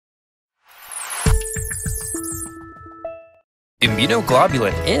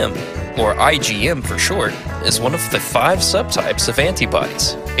Immunoglobulin M, or IgM for short, is one of the 5 subtypes of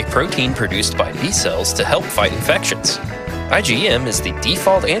antibodies, a protein produced by B cells to help fight infections. IgM is the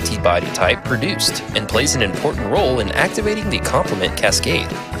default antibody type produced and plays an important role in activating the complement cascade.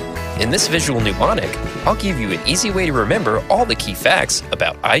 In this visual mnemonic, I'll give you an easy way to remember all the key facts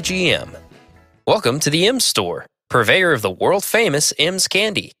about IgM. Welcome to the M's Store, purveyor of the world-famous M's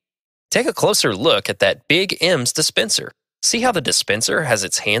candy. Take a closer look at that big M's dispenser. See how the dispenser has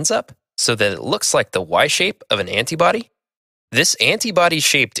its hands up so that it looks like the Y shape of an antibody? This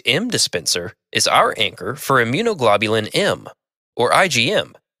antibody-shaped M dispenser is our anchor for immunoglobulin M, or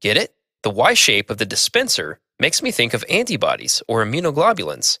IgM. Get it? The Y shape of the dispenser makes me think of antibodies or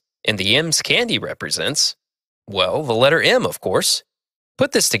immunoglobulins, and the M's candy represents, well, the letter M, of course.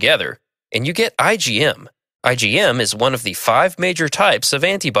 Put this together, and you get IgM. IgM is one of the 5 major types of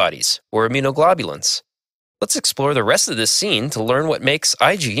antibodies, or immunoglobulins. Let's explore the rest of this scene to learn what makes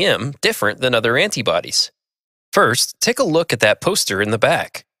IgM different than other antibodies. First, take a look at that poster in the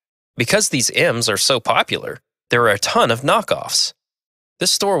back. Because these M's are so popular, there are a ton of knockoffs.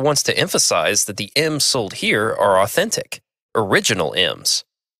 This store wants to emphasize that the M's sold here are authentic, original M's.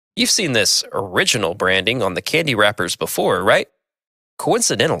 You've seen this original branding on the candy wrappers before, right?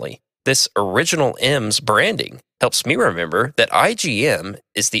 Coincidentally, this original M's branding helps me remember that IgM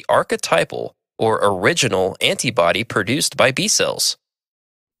is the archetypal or original antibody produced by B cells.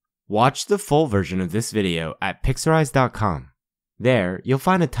 Watch the full version of this video at Pixorize.com. There, you'll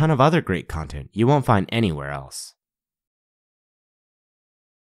find a ton of other great content you won't find anywhere else.